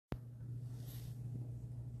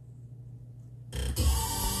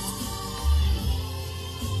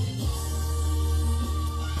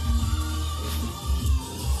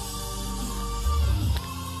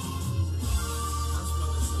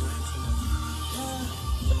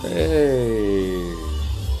Hey.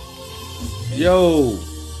 Yo.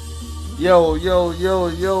 Yo, yo, yo,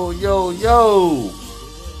 yo, yo, yo.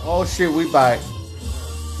 Oh shit, we back.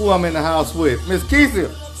 Who I'm in the house with? Miss Keisha.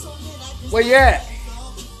 Where you at?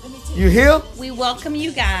 You here? We welcome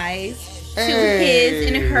you guys to his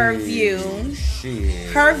and her view. Shit.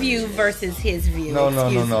 Her view versus his view.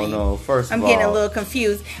 No. First of all, I'm getting a little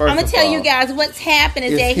confused. I'm gonna tell you guys what's happened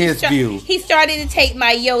is that he started to take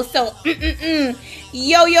my yo. So yo.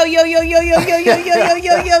 Hold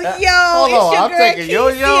on, I'm taking yo.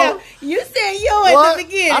 You said yo at the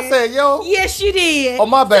beginning. I said yo. Yes, you did. Oh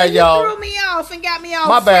my bad, so y'all. You threw me off and got me all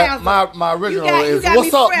my bad. frazzled. My original is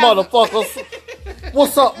what's up, motherfuckers.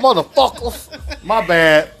 What's up, motherfuckers? My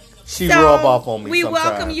bad. She rub off on me. We sometimes.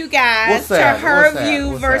 welcome you guys to her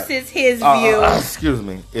view versus his view. Excuse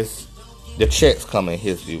me. It's the checks coming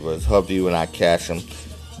his view versus her view, and I cash them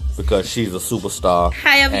because she's a superstar.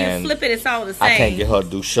 However you flip it, it's all the same. I can't get her to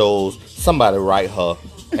do shows. Somebody write her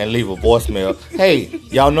and leave a voicemail. Hey,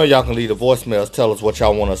 y'all know y'all can leave the voicemails. Tell us what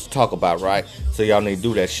y'all want us to talk about, right? So y'all need to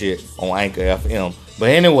do that shit on Anchor FM.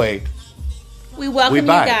 But anyway. We welcome you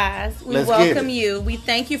guys. We welcome you. We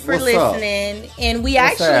thank you for listening. And we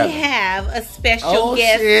actually have a special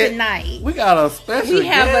guest tonight. We got a special guest? We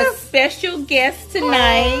have a special guest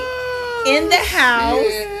tonight in the house.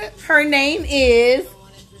 Shit. Her name is...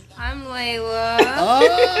 I'm Layla.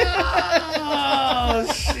 Oh,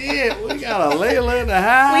 shit. We got a Layla in the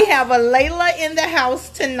house. We have a Layla in the house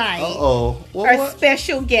tonight. Uh-oh. Our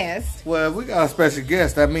special guest. Well, if we got a special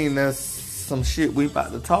guest, that means that's some shit we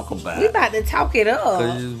about to talk about. We about to talk it up.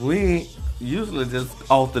 Cause we ain't usually just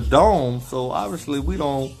off the dome, so obviously we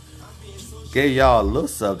don't give y'all a little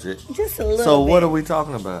subject. Just a little So bit. what are we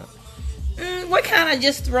talking about? We're kind of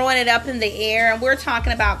just throwing it up in the air, and we're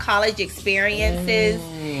talking about college experiences.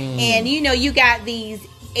 And you got these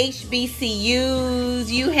HBCUs,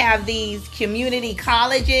 you have these community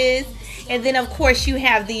colleges, and then of course you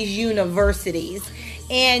have these universities.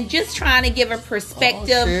 And just trying to give a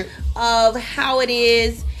perspective of how it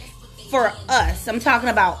is for us. I'm talking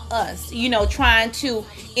about us. Trying to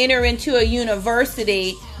enter into a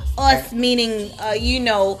university. Us meaning,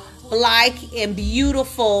 black and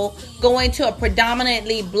beautiful, going to a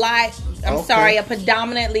predominantly a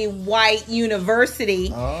predominantly white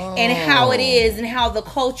university, and how it is and how the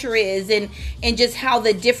culture is and just how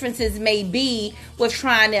the differences may be with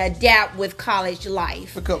trying to adapt with college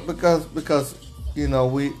life. Because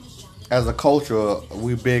we, as a culture,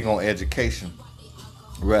 we big on education.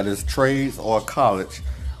 Whether it's trades or college,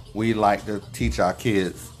 we like to teach our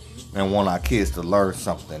kids and want our kids to learn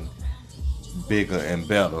something bigger and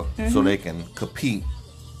better so they can compete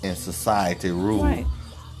in society ruled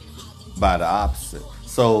by the opposite.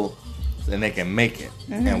 So, and they can make it.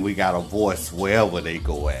 And we got a voice wherever they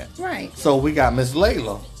go at. Right. So we got Miss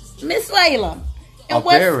Layla. Miss Layla. And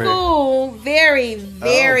what school? Very,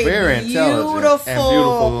 very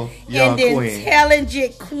beautiful young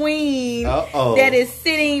intelligent queen that is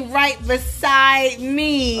sitting right beside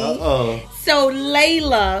me. So,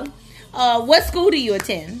 Layla, what school do you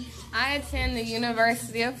attend? I attend the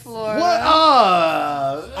University of Florida. What?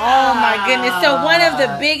 Oh my goodness. So one of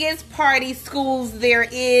the biggest party schools there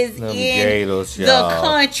is in Gators, the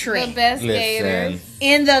country. The best Gators.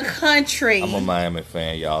 In the country. I'm a Miami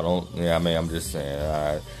fan, y'all. I'm just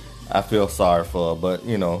saying. I feel sorry for her, but,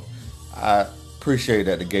 I appreciate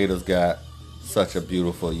that the Gators got such a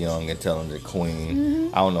beautiful, young, intelligent queen.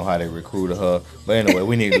 I don't know how they recruited her. But anyway,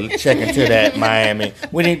 we need to check into that Miami.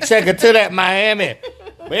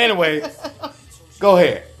 But anyway, go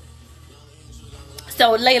ahead.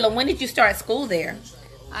 So, Layla, when did you start school there?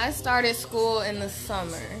 I started school in the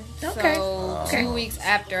summer. Okay. So 2 weeks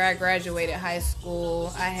after I graduated high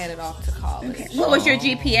school, I headed off to college. Okay. What was your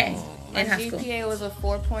GPA My in high school? GPA was a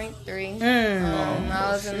 4.3.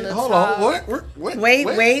 I was in the Hold top. on. What? Wait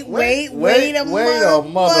a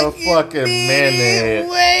motherfucking minute.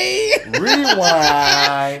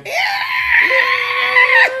 Rewind.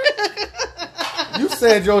 You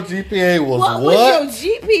said your GPA was what? What was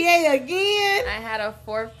your GPA again? I had a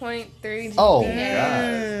 4.3 GPA. Oh,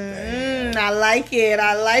 God. I like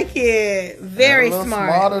it. Very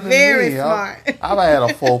smart. Very smart. I've had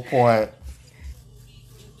a 4 point.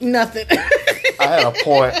 Nothing. I had a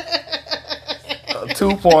point.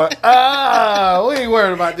 2 point. We ain't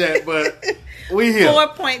worried about that, but we here.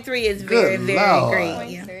 4.3 is very, very great.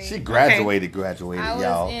 Yeah. She graduated, I was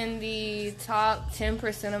y'all. in the top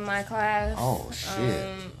 10% of my class. Oh, shit.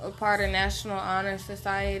 A part of National Honor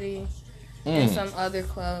Society and some other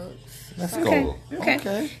clubs. Let's go.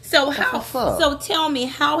 Okay. So tell me,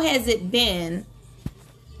 how has it been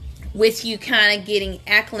with you kind of getting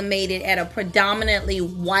acclimated at a predominantly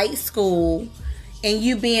white school and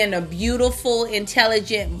you being a beautiful,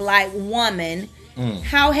 intelligent black woman,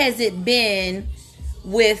 how has it been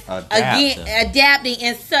with adapting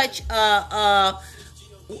in such a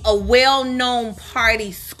well-known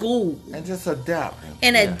party school and just adapting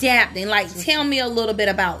adapting? Like, tell me a little bit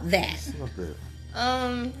about that.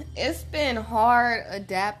 It's been hard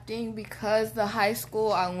adapting because the high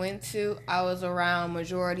school I went to, I was around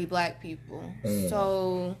majority black people.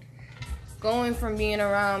 So going from being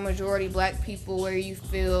around majority black people where you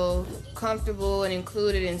feel comfortable and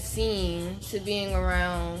included and seen to being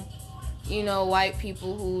around, you know, white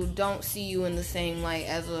people who don't see you in the same light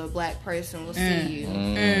as a black person will see you.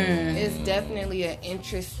 It's definitely an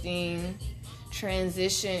interesting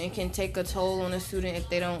transition and can take a toll on a student if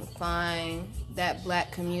they don't find that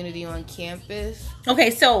black community on campus. Okay,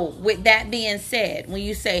 so with that being said, when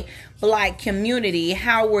you say black community,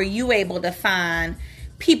 how were you able to find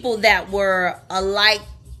people that were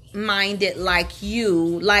like-minded like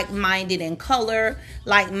you, like-minded in color,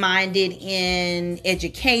 like-minded in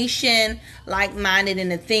education, like-minded in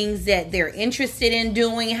the things that they're interested in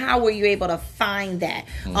doing? How were you able to find that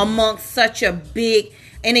amongst such a big...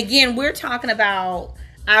 And again, we're talking about,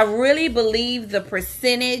 I really believe the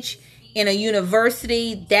percentage in a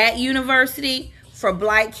university, that university, for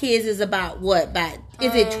black kids is about what?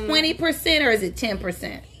 Is it 20% or is it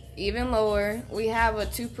 10%? Even lower. We have a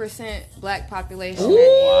 2% black population.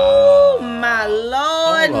 Ooh, my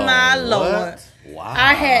Lord, my Lord. Wow.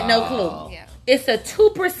 I had no clue. Yeah. It's a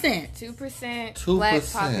 2%. 2% black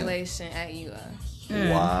population at UA.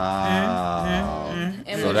 Wow.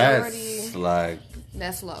 And So majority, that's like...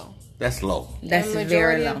 that's low. That's low. That's the very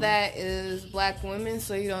majority low. of that is black women,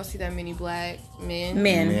 so you don't see that many black men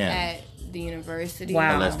Yeah. at the university.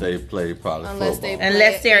 Wow. Unless they play probably Unless football. they-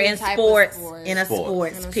 Unless they're any in type of sports, sport. in a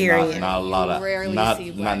sports, Sports. period. Not a lot of... You rarely Not, see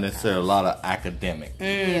not black necessarily a lot of academic.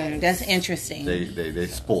 That's interesting. They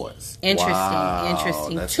sports. Interesting, Wow,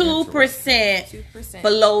 interesting. that's 2% 2%.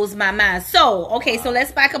 blows my mind. So, okay, so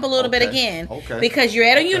let's back up a little bit Okay, again. okay. Because you're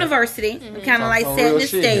at a university, kind of like Talking setting real the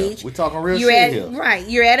shit here. stage. We talking real You're shit at, here. right,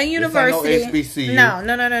 you're at a university. no HBCU.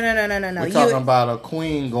 No. We're talking about a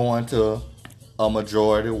queen going to a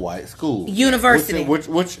majority white school. University.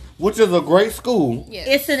 Which is a great school.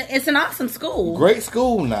 Yes. It's an awesome school. Great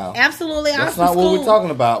school now. Absolutely That's awesome not school. what we're talking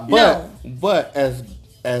about. No. But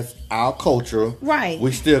as our culture, Right.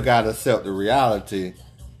 we still got to accept the reality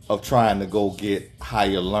of trying to go get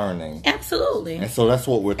higher learning. Absolutely. And so that's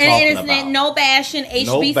what we're talking And it's about. no bashing HBCU.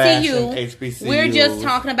 No bashing HBCUs. We're just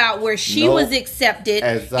talking about where she No, was accepted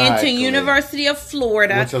exactly. into University of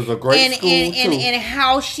Florida, Which is a great school, too. and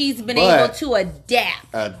how she's been But- able to adapt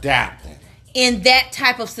Adapting. in that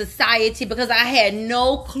type of society. Because I had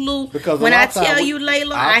no clue. Because a when lot I of time tell we- you,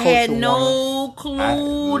 Layla, our I had culture no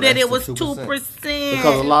clue that it was 2%. 2%.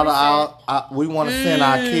 Because a lot of we want to send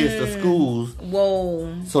our kids to schools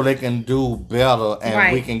Whoa. so they can do better and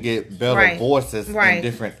Right. we can get better Right. voices Right. in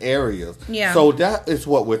different areas. Yeah. So that is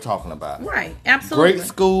what we're talking about. Right. Absolutely. Great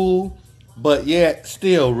school, but yet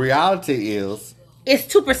still reality is It's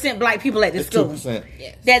 2% black people at this it's school. 2%.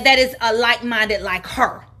 Yes. That is a like-minded like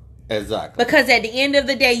her. Exactly. Because at the end of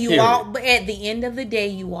the day,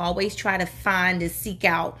 Period. you always try to find and seek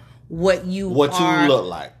out what you What are, you look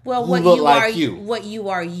like. Well, Who what look you like are, you. what you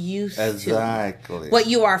are used Exactly. to, what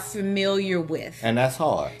you are familiar with. And that's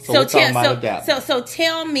hard. So we're talking about adapting. So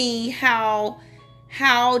tell me how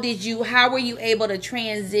were you able to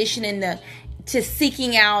transition to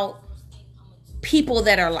seeking out people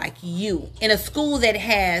that are like you in a school that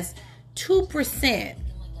has 2%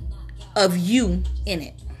 of you in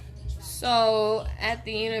it? So at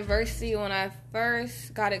the university, when I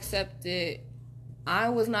first got accepted, I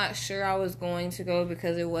was not sure I was going to go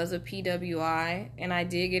because it was a PWI, and I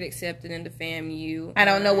did get accepted into FAMU. I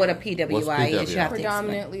don't know what a PWI What's is. You have to explain.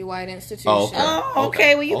 Predominantly white institution. Oh, okay. Oh,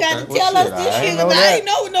 okay. Well, you got to Okay. tell Well, us shit, this I shit. ain't know 'Cause I that. ain't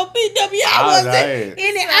know no PWI All was. right.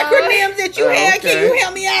 Any acronyms that you had? Can Okay. you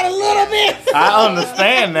help me out a little bit? I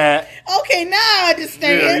understand that. Okay, now I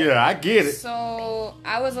understand. Yeah, I get it. So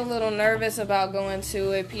I was a little nervous about going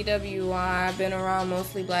to a PWI. I've been around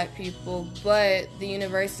mostly black people, but the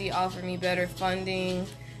university offered me better funding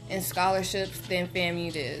and scholarships than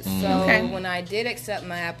FAMU did. So Okay. when I did accept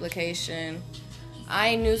my application,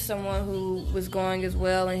 I knew someone who was going as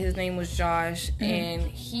well, and his name was Josh, and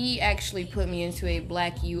he actually put me into a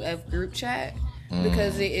black UF group chat.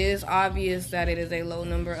 Because it is obvious that it is a low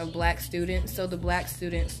number of black students, so the black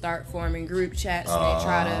students start forming group chats and they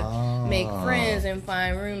try to make friends and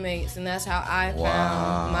find roommates, and that's how I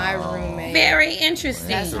found my roommate. Very interesting.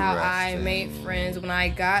 That's how I Interesting. made friends when I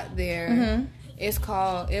got there.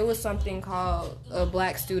 It was something called a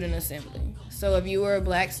Black Student Assembly. So if you were a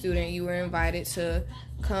Black student, you were invited to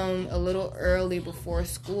come a little early before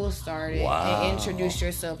school started and introduce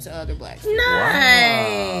yourself to other Black students.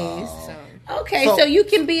 Nice. So, Okay, so you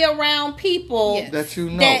can be around people that you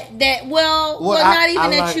know. That not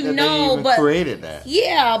even that you know, but created that.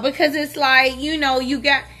 Yeah, because it's like, you know, you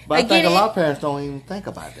got. But I think a lot of parents don't even think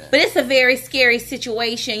about that. But it's a very scary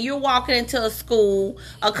situation. You're walking into a school,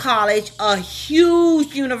 a college, a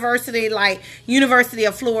huge university like University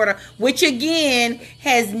of Florida, which again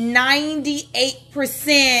has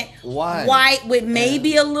 98% white with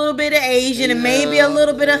maybe a little bit of Asian and maybe a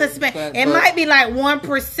little bit of Hispanic. It might be like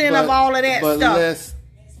 1% of all of that but stuff. Less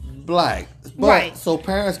Black. But, right. So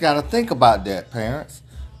parents got to think about that, parents.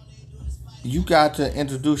 You got to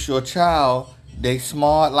introduce your child. They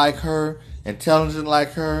smart like her, intelligent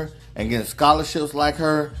like her, and getting scholarships like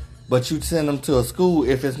her. But you send them to a school,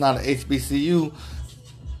 if it's not an HBCU,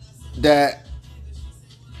 that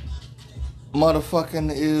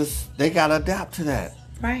motherfucking is, they got to adapt to that.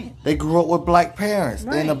 Right. They grew up with Black parents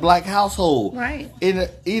in a Black household. Right. Even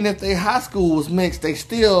if their high school was mixed, they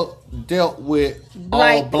still dealt with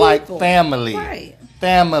Black all Black people. family. Right.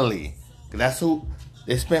 Family. That's who,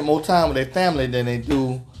 they spent more time with their family than they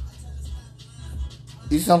do.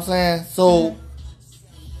 You see what I'm saying? So,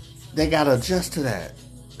 they got to adjust to that.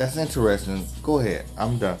 That's interesting. Go ahead.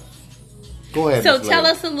 I'm done. Go ahead. So Ms. tell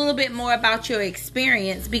Lady. us a little bit more about your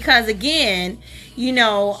experience, because again, you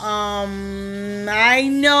know, I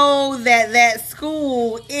know that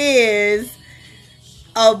school is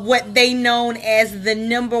what they known as the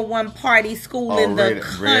 #1 party school in the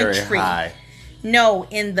country. Very high. No,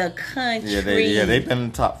 in the country. Yeah, they've been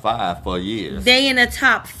in the top 5 for years. They in the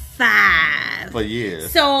top 5 for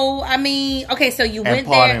years. So I mean, okay, so you went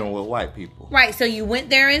there. And partying with white people. Right, so you went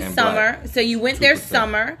there in summer. Black. So you went there 2%.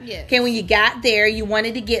 summer. Yes. Okay, when you got there, you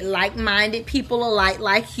wanted to get like-minded people alike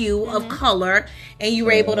like you of color, and you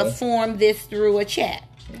were able to form this through a chat.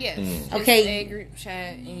 Yes. Okay. It's a group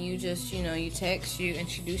chat, and you just, you text, you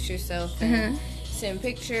introduce yourself, and send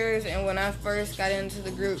pictures. And when I first got into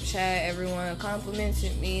the group chat, everyone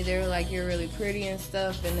complimented me. They were like, "You're really pretty" and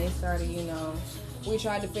stuff. And they started, we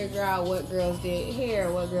tried to figure out what girls did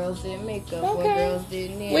hair, what girls did makeup, what girls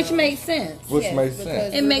did nails. Which makes sense.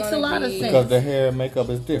 It makes a lot of sense. Because the hair and makeup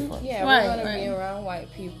is different. Yeah, we're going to be around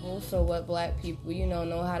white people, so what Black people,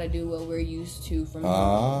 know how to do what we're used to from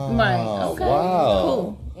home. Right, okay. Wow.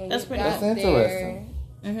 Cool. That's interesting.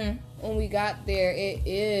 When we got there, it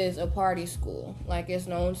is a party school. Like, it's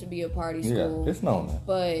known to be a party school. Yeah, it's known.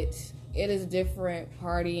 But it is different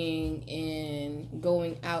partying and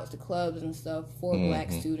going out to clubs and stuff for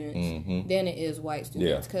Black students than it is white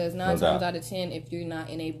students. Because 9 times out of 10, if you're not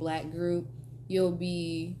in a Black group, you'll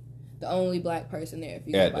be the only Black person there if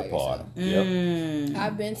you go by yourself. Yep.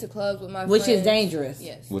 I've been to clubs with my friends. Which is dangerous.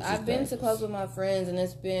 Yes. I've been to clubs with my friends, and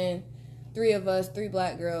it's been 3 of us, 3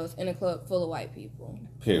 Black girls in a club full of white people.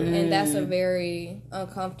 Period. And that's a very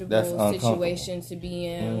uncomfortable situation to be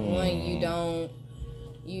in. One,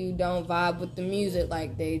 you don't vibe with the music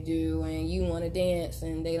like they do, and you want to dance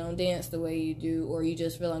and they don't dance the way you do, or you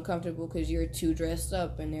just feel uncomfortable because you're too dressed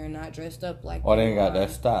up and they're not dressed up like or they ain't got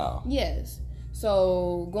that style. Yes.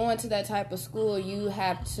 So going to that type of school, you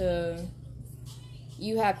have to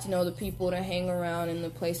know the people to hang around and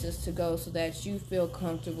the places to go so that you feel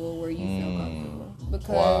comfortable where you feel comfortable.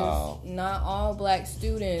 Because not all Black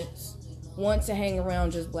students want to hang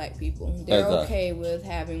around just Black people. They're okay with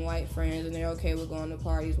having white friends, and they're okay with going to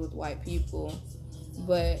parties with white people.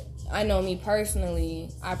 But I know me personally,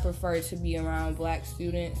 I prefer to be around Black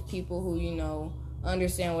students, people who,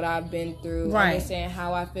 understand what I've been through, understand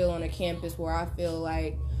how I feel on a campus where I feel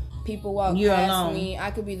like people walk past me.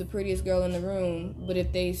 I could be the prettiest girl in the room, but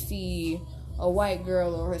if they see a white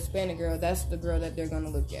girl or a Hispanic girl, that's the girl that they're going to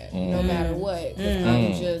look at, no matter what. Because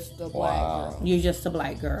I'm just a Black girl. You're just a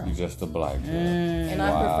Black girl. And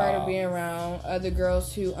I prefer to be around other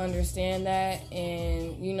girls who understand that,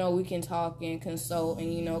 and, we can talk and consult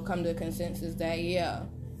and, come to a consensus that,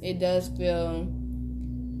 it does feel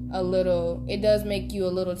it does make you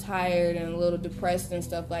a little tired and a little depressed and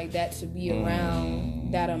stuff like that to be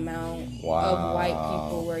around that amount of white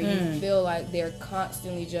people where you feel like they're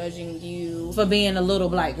constantly judging you for being a little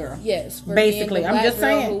Black girl. Yes, for basically, being the I'm Black just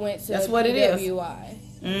girl saying who went to that's what it is.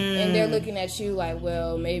 And they're looking at you like,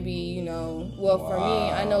 well, maybe for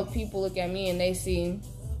me, I know people look at me and they see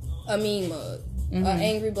a mean mug. An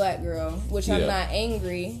angry Black girl, which I'm not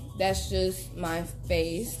angry. That's just my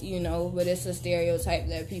face, but it's a stereotype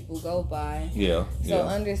that people go by. So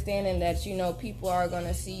understanding that, people are going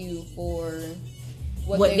to see you for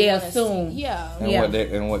What they wanna assume. see. Yeah.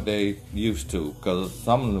 And what they used to, because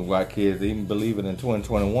some of the white kids, even believe it in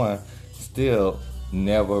 2021, still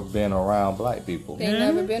never been around black people. They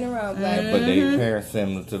never been around black people. But their parents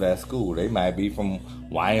send them to that school. They might be from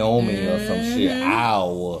Wyoming or some shit,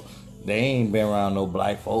 Iowa. They ain't been around no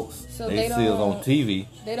black folks. So they they see us don't- on TV.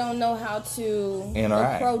 They don't know how to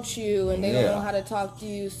Interact. approach you, and they don't Yeah. know how to talk to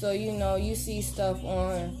you. So, you see stuff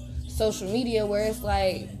on social media where it's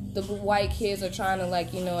like the white kids are trying to,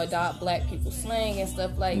 like, adopt black people's slang and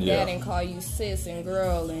stuff like Yeah. that and call you sis and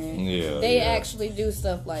girl. And Yeah, they yeah. actually do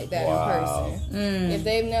stuff like that Wow. in person. If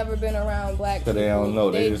they've never been around black people, Because they don't know.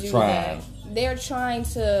 They just do trying. that. They're trying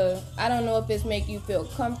to, I don't know if it's make you feel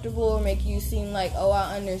comfortable or make you seem like, oh,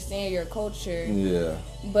 I understand your culture. Yeah.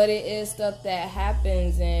 But it is stuff that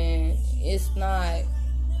happens, and it's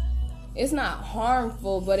not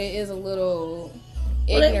harmful, but it is a little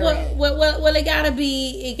ignorant. Well, it gotta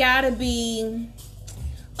be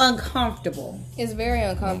uncomfortable. It's very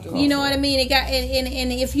uncomfortable. You know what I mean?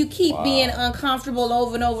 And if you keep being uncomfortable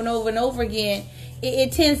over and over and over and over again,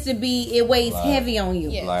 it tends to be, it weighs heavy on you.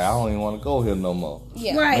 Yeah. Like, I don't even want to go here no more.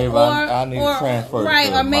 Yeah. Right. Maybe I need to transfer right,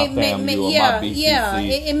 to or my may, family or yeah, my BCC, yeah.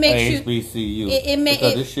 It makes you. HBCU. It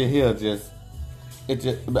because this shit here it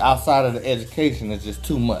just outside of the education, it's just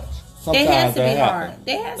too much. Sometimes It has to that be happen. hard.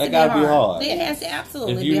 It has to be gotta hard. be hard. It has to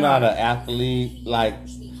absolutely If be you're hard. not an athlete, like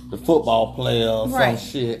the football player or Right. some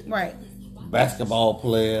shit, Right. basketball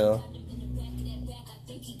player.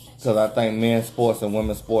 Because I think men's sports and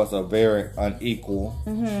women's sports are very unequal,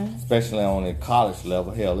 especially on the college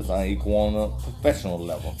level. Hell, it's unequal on a professional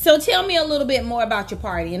level. So tell me a little bit more about your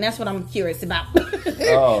party, and that's what I'm curious about.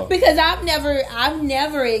 Oh. Because I've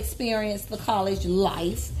never experienced the college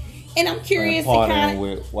life, and I'm curious to Partying kind of.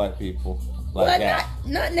 with white people like Well, that.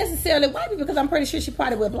 not necessarily white people, because I'm pretty sure she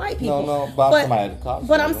partied with black people. No, about somebody at the college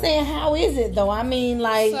But I'm level. saying, how is it though? I mean,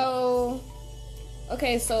 like, So,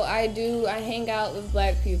 okay, so I hang out with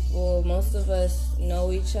black people. Most of us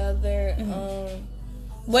know each other.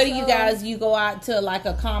 what do you guys? You go out to like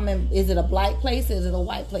a common? Is it a black place? Or is it a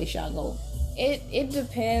white place y'all go? It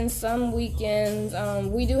depends. Some weekends,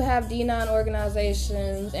 we do have D9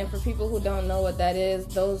 organizations, and for people who don't know what that is,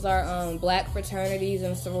 those are black fraternities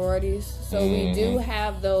and sororities. So we do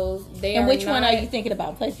have those. And which one are you thinking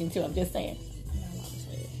about placing to? I'm just saying.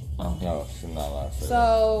 No, she's not allowed to say that.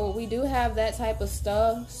 So we do have that type of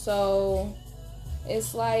stuff. So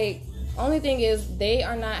it's like, only thing is they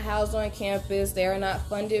are not housed on campus. They are not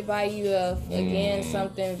funded by UF. Again,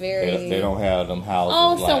 something very. They don't have them houses.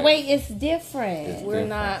 Oh, so like, wait, it's different. We're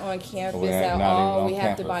not on campus We ain't at not even all. on We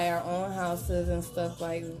have to campus. buy our own houses and stuff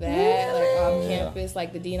like that, like off Yeah. campus,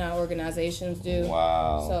 like the D9 organizations do.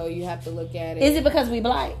 Wow. So you have to look at it. Is it because we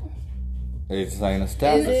black? It just ain't Is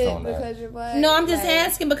established it on that. because you're black? No, I'm just Like,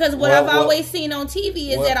 asking because what Well, I've always seen on TV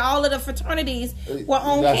is well- that all of the fraternities were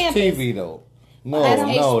on That's campus. TV though. No, That's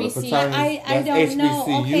no, the HBCU. fraternity. I don't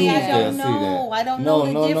know. Okay, I don't know. I don't know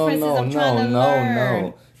the differences. I'm trying to learn.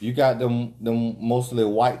 No. You got them mostly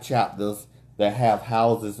white chapters that have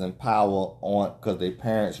houses and power on because their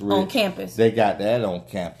parents rich. On campus. They got that on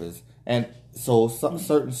campus, and so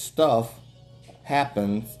certain stuff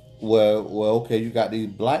happens where okay, you got these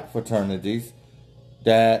black fraternities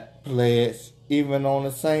that pledge even on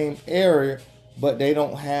the same area, but they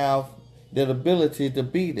don't have the ability to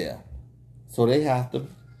be there. So they have to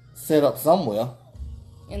set up somewhere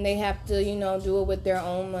And they have to, do it with their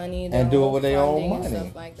own money. and do it with their own funding and money.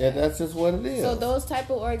 stuff like Yeah, that. that's just what it is. So those type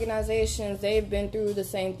of organizations, they've been through the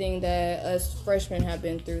same thing that us freshmen have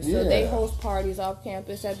been through. So they Yeah. host parties off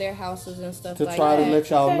campus at their houses and stuff to like try that. to let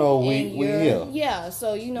y'all know And we you're- here. Yeah,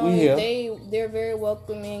 so We here. they're very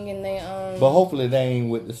welcoming, and they But hopefully they ain't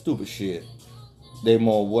with the stupid shit. They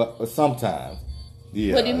more sometimes.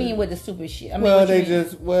 Yeah. What do you mean with the stupid shit? I mean, Well, what you they mean?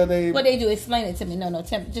 just What they do? Explain it to me. No,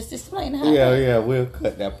 just explain how. yeah, we'll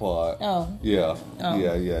cut that part. Oh. Yeah. Oh.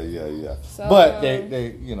 Yeah. So, But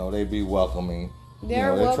they be welcoming.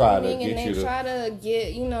 they're they try to welcoming, get and they you to try to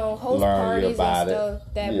get host learn parties and about it. stuff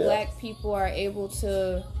that Yeah. black people are able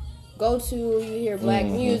to go to. You hear black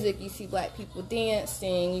Mm-hmm. music, you see black people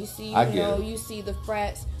dancing, you see I get it. you see the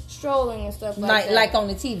frats strolling and stuff like that. Like on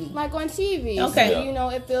the TV. Like on TV. Okay. So,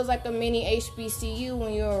 it feels like a mini HBCU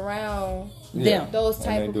when you're around Them. those And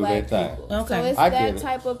type they of do black their thing. people. Okay. So it's I that get it.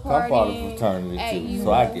 type of I'm part of partying fraternity at too, UF.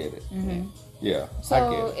 so I get it. Mm-hmm. Yeah, I get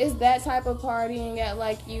So it. it's that type of partying at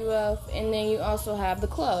like UF, and then you also have the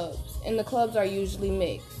clubs, and the clubs are usually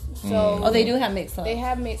mixed. So Oh, they do have mixed clubs. they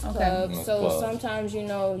have mixed Okay. clubs. Mixed So clubs. sometimes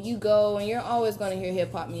you go and you're always going to hear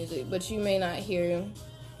hip hop music, but you may not hear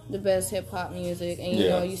the best hip hop music, and you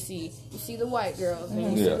know you see the white girls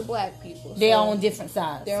and you see the black people. They're on different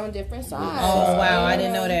sides. They're on different sides. Oh wow, I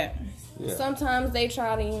didn't know that. Yeah. Sometimes they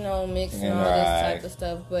try to, mix and all this type of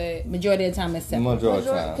stuff, but majority of the time it's separate. Majority of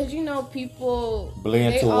the time. Because, people...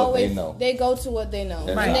 blend to what they know. They go to what they know.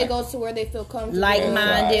 Right. And they go to where they feel comfortable.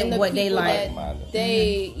 Like-minded, what they like.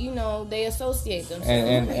 They, they associate themselves.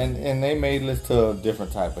 And they may listen to a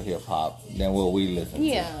different type of hip-hop than what we listen to.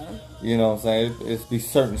 Yeah. You know what I'm saying? It's be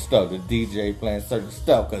certain stuff. The DJ playing certain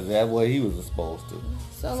stuff because that's what he was exposed to.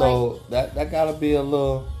 So that got to be a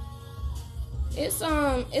little... It's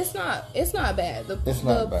not bad. The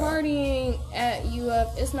partying at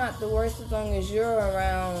UF, it's not the worst as long as you're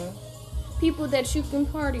around people that you can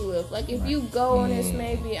party with. Like if you go and it's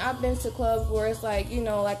maybe, I've been to clubs where it's like,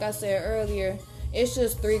 like I said earlier, it's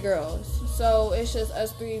just 3 girls. So it's just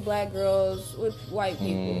us 3 black girls with white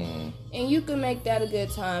people. And you can make that a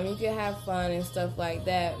good time. You can have fun and stuff like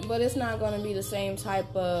that. But it's not going to be the same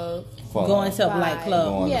type of fun. Going to a black club.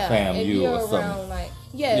 Going to FAMU or something. Around like,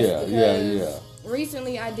 yes,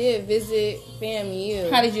 recently I did visit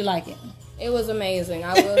FAMU. How did you like it? It was amazing.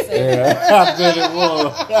 I will say that. I bet it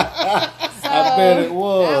was. I bet it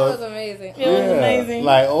was. That was amazing. It was amazing.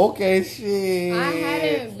 Like, okay, shit. I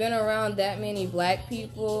hadn't been around that many black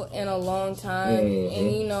people in a long time.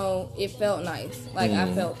 And, it felt nice. Like,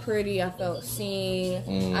 I felt pretty. I felt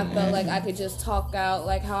seen. I felt like I could just talk out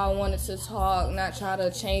like how I wanted to talk, not try to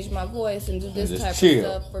change my voice and do this type of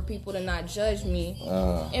stuff for people to not judge me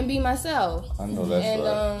and be myself. I know that's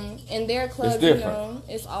right. In their club,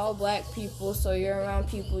 it's all black people. So you're around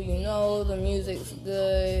people the music's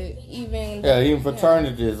good. Even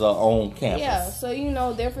fraternities are on campus. Yeah,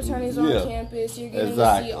 so their fraternities are on campus. You're getting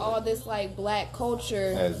to see all this like black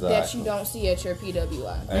culture that you don't see at your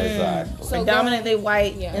PWI. Exactly. So predominantly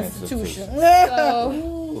white institution.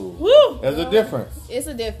 So there's a difference. It's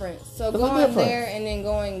a difference. So going there and then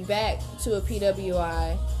going back to a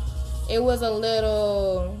PWI, it was a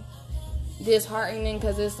little disheartening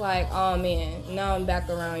because it's like, oh man, now I'm back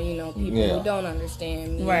around people who don't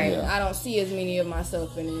understand me. Right. I don't see as many of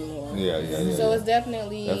myself anymore. So it's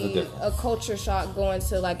definitely a culture shock going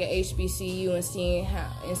to like a HBCU and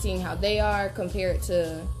seeing how they are compared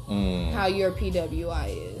to how your PWI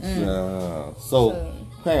is. So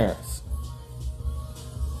parents,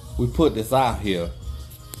 we put this out here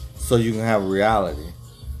so you can have reality.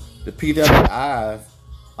 The PWIs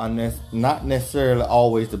are not necessarily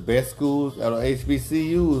always the best schools. At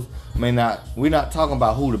HBCUs, we're not talking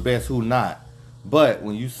about who the best, who not. But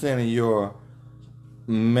when you sending your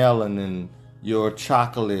melanin, your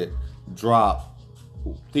chocolate drop,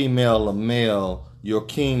 female or male, your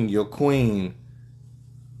king, your queen,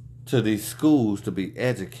 to these schools to be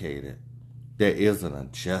educated, there is an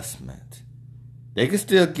adjustment. They can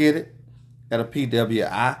still get it at a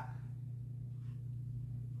PWI,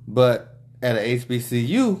 but at a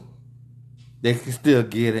HBCU, they can still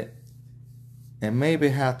get it and maybe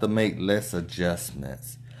have to make less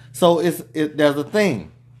adjustments. So there's a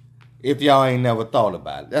thing. If y'all ain't never thought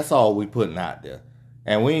about it, that's all we putting out there.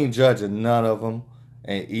 And we ain't judging none of them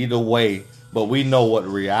and either way, but we know what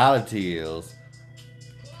reality is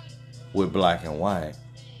with black and white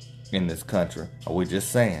in this country. Are we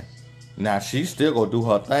just saying? Now, she still gonna do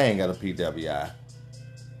her thing at a PWI.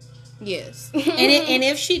 Yes. and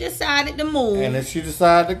if she decided to move. And if she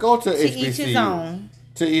decided to go to HBCU. Each his own.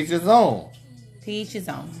 To each his own. To each his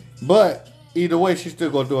own. But either way, she's still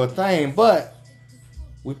going to do her thing. But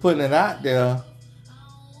we putting it out there.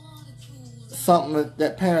 Something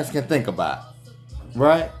that parents can think about.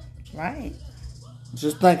 Right? Right.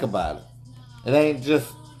 Just think about it. It ain't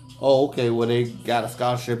just, oh, okay, well, they got a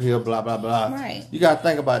scholarship here, blah, blah, blah. Right. You got to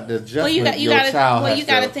think about the adjustment your child has you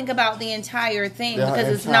got to think about the entire thing because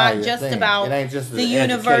it's not just about the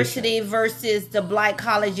university versus the black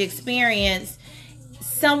college experience.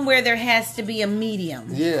 Somewhere there has to be a medium.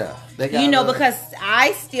 Yeah. Because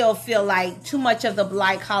I still feel like too much of the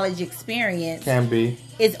black college experience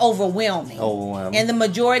is overwhelming. And the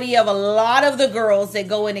majority of a lot of the girls that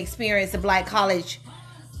go and experience the black college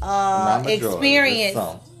experience,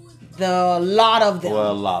 a lot of them.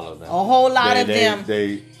 Well, a lot of them. A whole lot of them.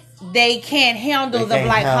 They can't handle the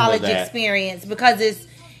black college experience because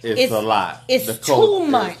it's a lot. It's too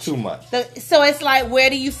much. It's too much. So it's like, where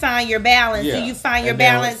do you find your balance? Do you find your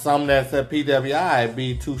balance? Some that's at PWI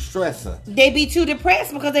be too stressing. They be too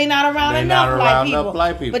depressed because they're not around enough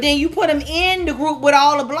black people. But then you put them in the group with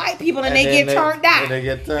all the black people, and they get turned out. And they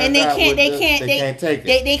get turned out. They can't take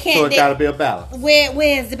it. They can't. So it got to be a balance.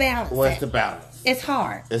 Where's the balance? Where's the balance? It's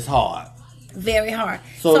hard. It's hard. Very hard.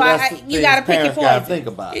 So you got to pick your poison. Think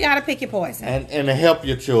about. You got to pick your poison. And to help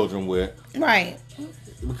your children with. Right.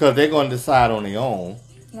 because they're going to decide on their own.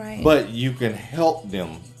 Right. But you can help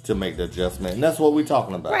them to make the adjustment. And that's what we're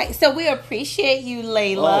talking about. Right. So we appreciate you,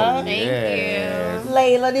 Layla. Oh, yes.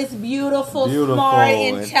 Layla, this beautiful, smart,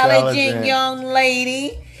 intelligent young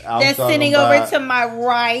lady that's sitting over to my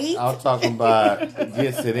right. I'm talking about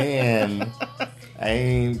gets it in.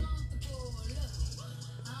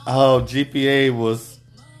 GPA was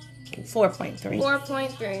 4.3.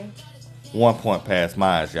 4.3. 1 point past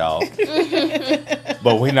mine, y'all.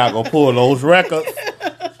 But we're not going to pull those records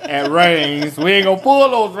at Reigns. We ain't going to pull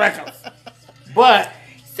those records. But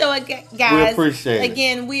so, guys,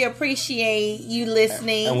 we appreciate you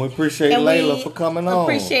listening. And we appreciate Layla for coming on.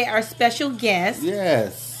 Appreciate our special guest.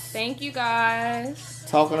 Yes. Thank you, guys.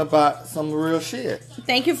 Talking about some real shit.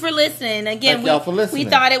 Thank you for listening. Again, Thank y'all for listening. We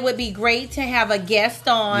thought it would be great to have a guest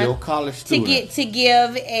on Your college student. to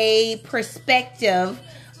give a perspective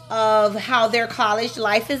of how their college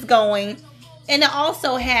life is going, and to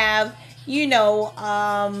also have,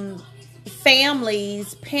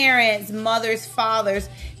 families, parents, mothers, fathers,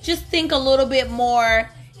 just think a little bit more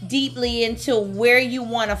deeply into where you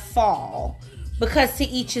want to fall, because to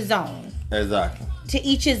each his own. Exactly. To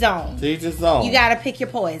each his own. To each his own. You got to pick your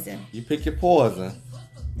poison. You pick your poison.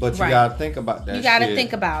 But you got to think about that. You got to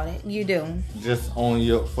think about it. You do. Just for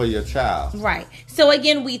your child. Right. So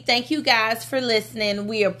again, we thank you guys for listening.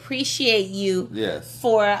 We appreciate you. Yes.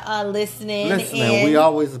 For listening. We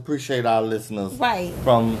always appreciate our listeners. Right.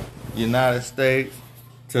 From United States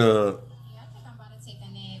to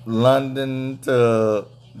London to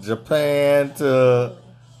Japan to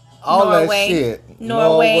all that shit.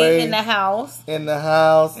 Norway in the house.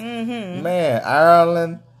 Mm-hmm. Man,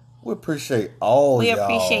 Ireland. We appreciate all y'all. We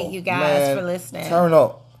appreciate you guys for listening. Turn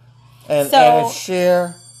up and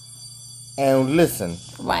share and listen.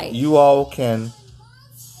 Right. You all can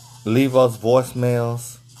leave us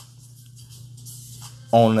voicemails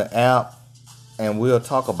on the app, and we'll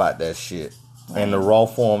talk about that shit in the raw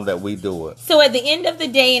form that we do it. So at the end of the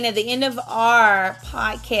day and at the end of our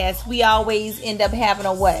podcast, we always end up having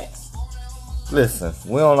a what? Listen,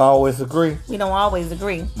 we don't always agree. We don't always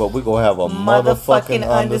agree. But we're going to have a motherfucking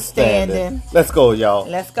understanding. Let's go, y'all.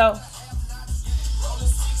 Let's go.